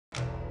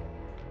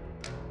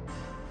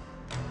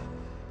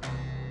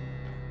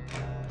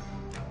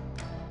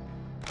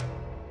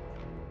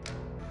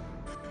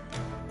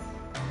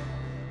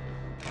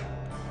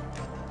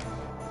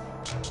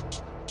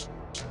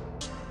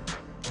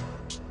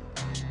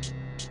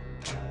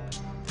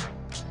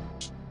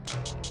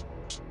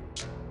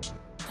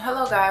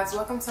Hello guys,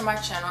 welcome to my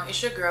channel.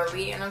 It's your girl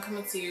Lee and I'm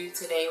coming to you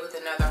today with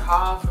another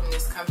haul from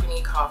this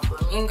company called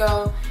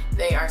Flamingo.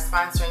 They are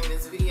sponsoring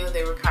this video.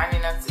 They were kind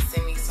enough to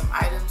send me some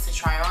items to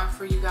try on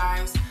for you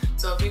guys.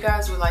 So if you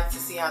guys would like to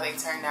see how they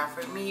turned out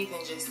for me,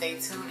 then just stay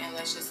tuned and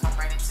let's just hop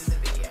right into the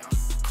video.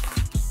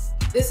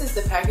 This is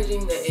the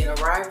packaging that it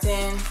arrived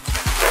in.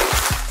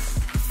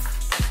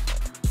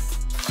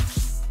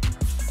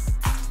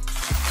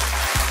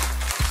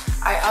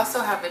 I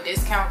also have a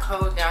discount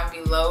code down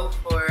below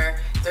for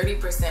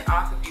 30%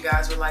 off if you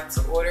guys would like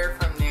to order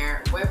from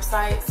their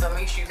website. So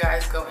make sure you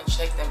guys go and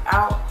check them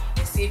out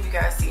and see if you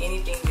guys see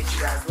anything that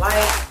you guys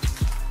like.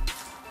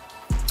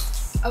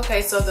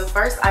 Okay, so the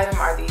first item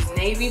are these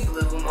navy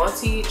blue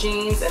multi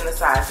jeans in the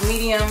size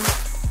medium.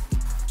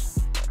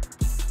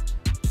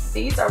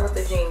 These are what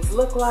the jeans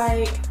look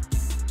like.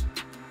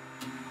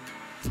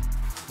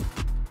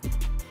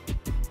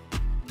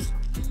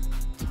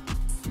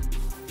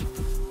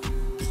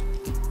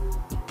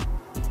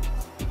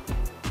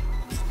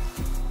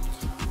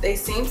 They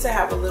seem to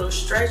have a little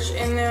stretch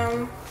in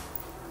them.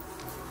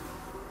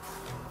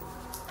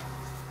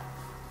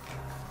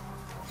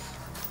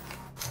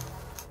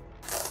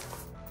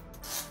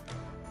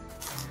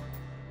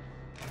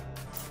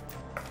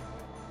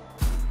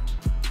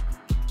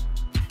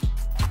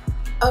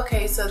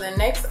 Okay, so the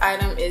next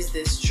item is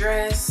this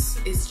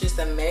dress. It's just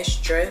a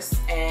mesh dress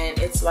and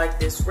it's like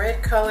this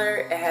red color.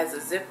 It has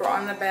a zipper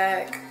on the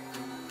back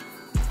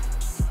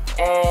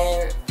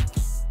and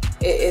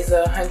it is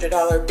a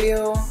 $100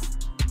 bill.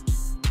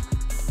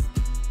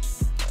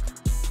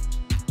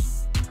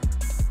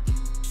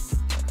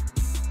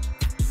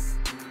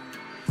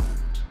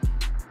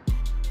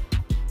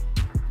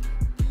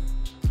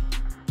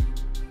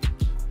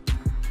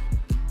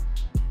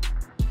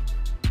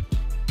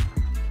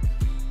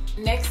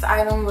 Next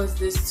item was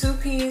this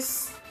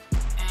two-piece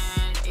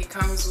and it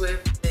comes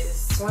with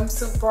this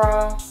swimsuit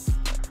bra.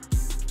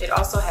 It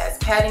also has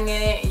padding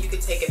in it and you can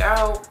take it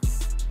out.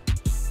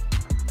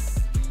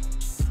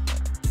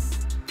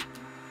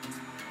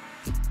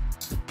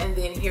 And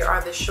then here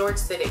are the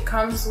shorts that it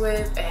comes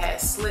with. It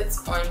has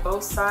slits on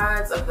both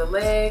sides of the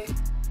leg.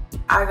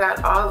 I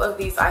got all of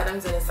these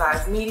items in a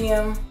size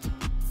medium.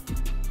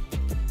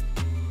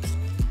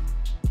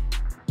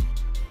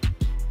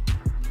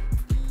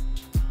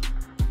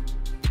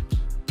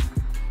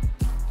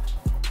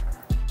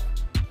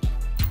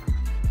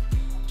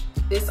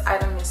 This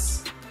item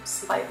is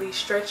slightly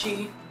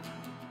stretchy.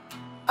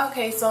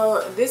 Okay,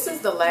 so this is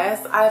the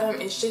last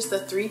item. It's just a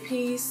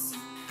three-piece.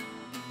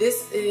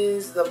 This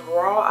is the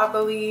bra, I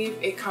believe.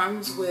 It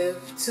comes with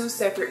two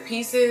separate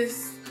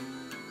pieces.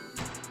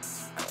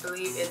 I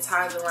believe it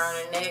ties around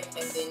the neck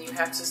and then you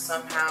have to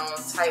somehow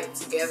tie it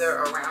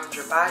together around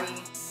your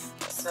body.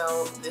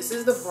 So this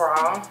is the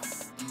bra.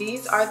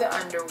 These are the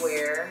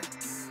underwear.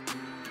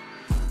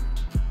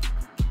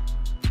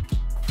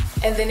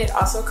 And then it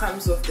also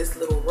comes with this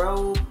little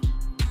robe.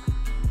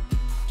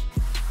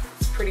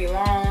 It's pretty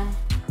long.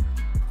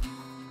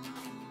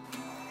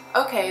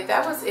 Okay,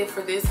 that was it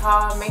for this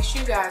haul. Make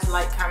sure you guys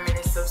like, comment,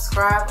 and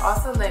subscribe.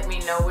 Also let me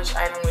know which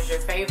item was your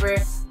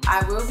favorite.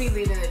 I will be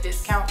leaving the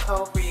discount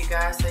code for you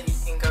guys so you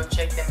can go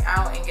check them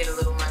out and get a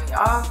little money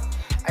off.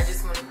 I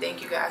just want to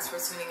thank you guys for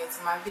tuning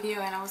into my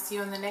video and I will see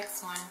you on the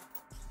next one.